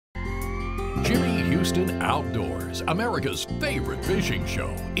Jimmy Houston Outdoors, America's favorite fishing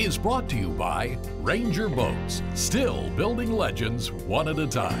show, is brought to you by Ranger Boats, still building legends one at a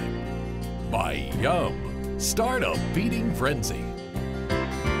time. By Yum, start a feeding frenzy.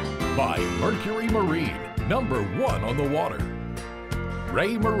 By Mercury Marine, #1 on the water.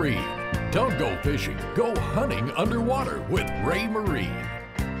 Ray Marine, don't go fishing, go hunting underwater with Ray Marine.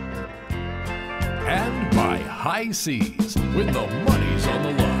 And by High Seas, when the money's on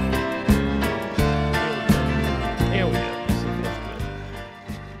the line. Here we go. This feels good.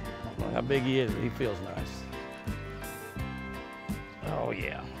 I don't know how big he is, but he feels nice. Oh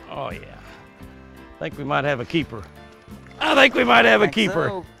yeah, oh yeah. I think we might have a keeper. I think we might have a keeper.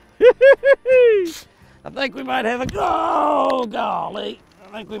 So. I think we might have a, oh golly. I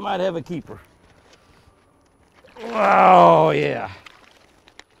think we might have a keeper. Oh yeah.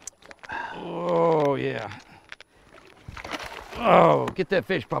 Oh yeah. Oh, get that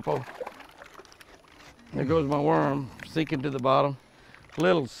fish, Papa. There goes my worm, sinking to the bottom.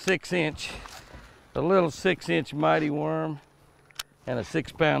 Little 6-inch, a little 6-inch mighty worm and a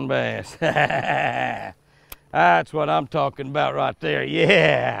 6-pound bass. That's what I'm talking about right there.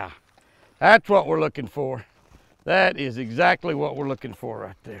 Yeah, that's what we're looking for. That is exactly what we're looking for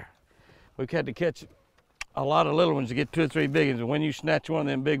right there. We've had to catch a lot of little ones to get 2 or 3 big ones, and when you snatch one of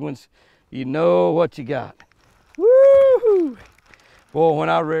them big ones, you know what you got. Woo-hoo! Boy, when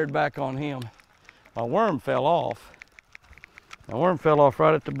I reared back on him, my worm fell off. My worm fell off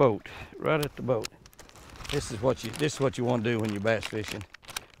right at the boat, right at the boat. This is what you want to do when you're bass fishing.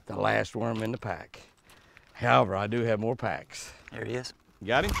 The last worm in the pack. However, I do have more packs. There he is.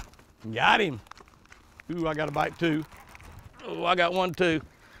 Got him? Got him. Ooh, I got a bite too. Oh, I got one too.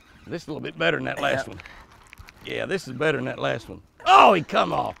 This is a little bit better than that last one. Yeah, this is better than that last one. Oh, he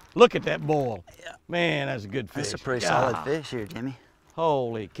come off. Look at that boil. Yeah. Man, that's a good fish. That's a pretty solid fish here, Jimmy.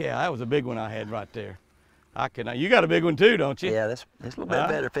 Holy cow, that was a big one I had right there. You got a big one too, don't you? Yeah, that's a little bit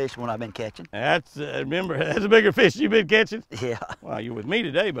better fish than what I've been catching. That's, remember, that's a bigger fish you've been catching? Yeah. Well, you're with me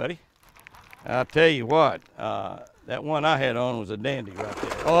today, buddy. I'll tell you what, that one I had on was a dandy right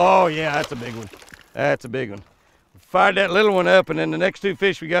there. Oh yeah, that's a big one. That's a big one. Fired that little one up, and then the next 2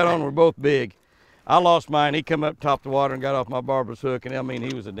 fish we got on were both big. I lost mine. He come up top the water and got off my barber's hook, and I mean,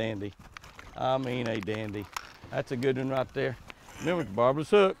 he was a dandy. I mean, a dandy. That's a good one right there. Remember the barber's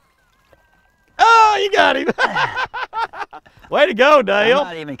hook. Oh, you got him. Way to go, Dale. I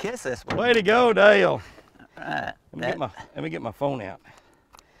might even kiss this one. Way to go, Dale. All right. Let me get my phone out.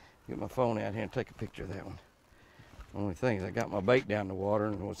 Get my phone out here and take a picture of that one. Only thing is I got my bait down in the water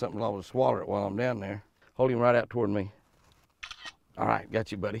and was something liable to swallow it while I'm down there. Hold him right out toward me. All right,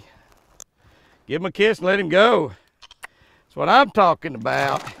 got you, buddy. Give him a kiss and let him go. That's what I'm talking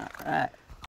about. All right.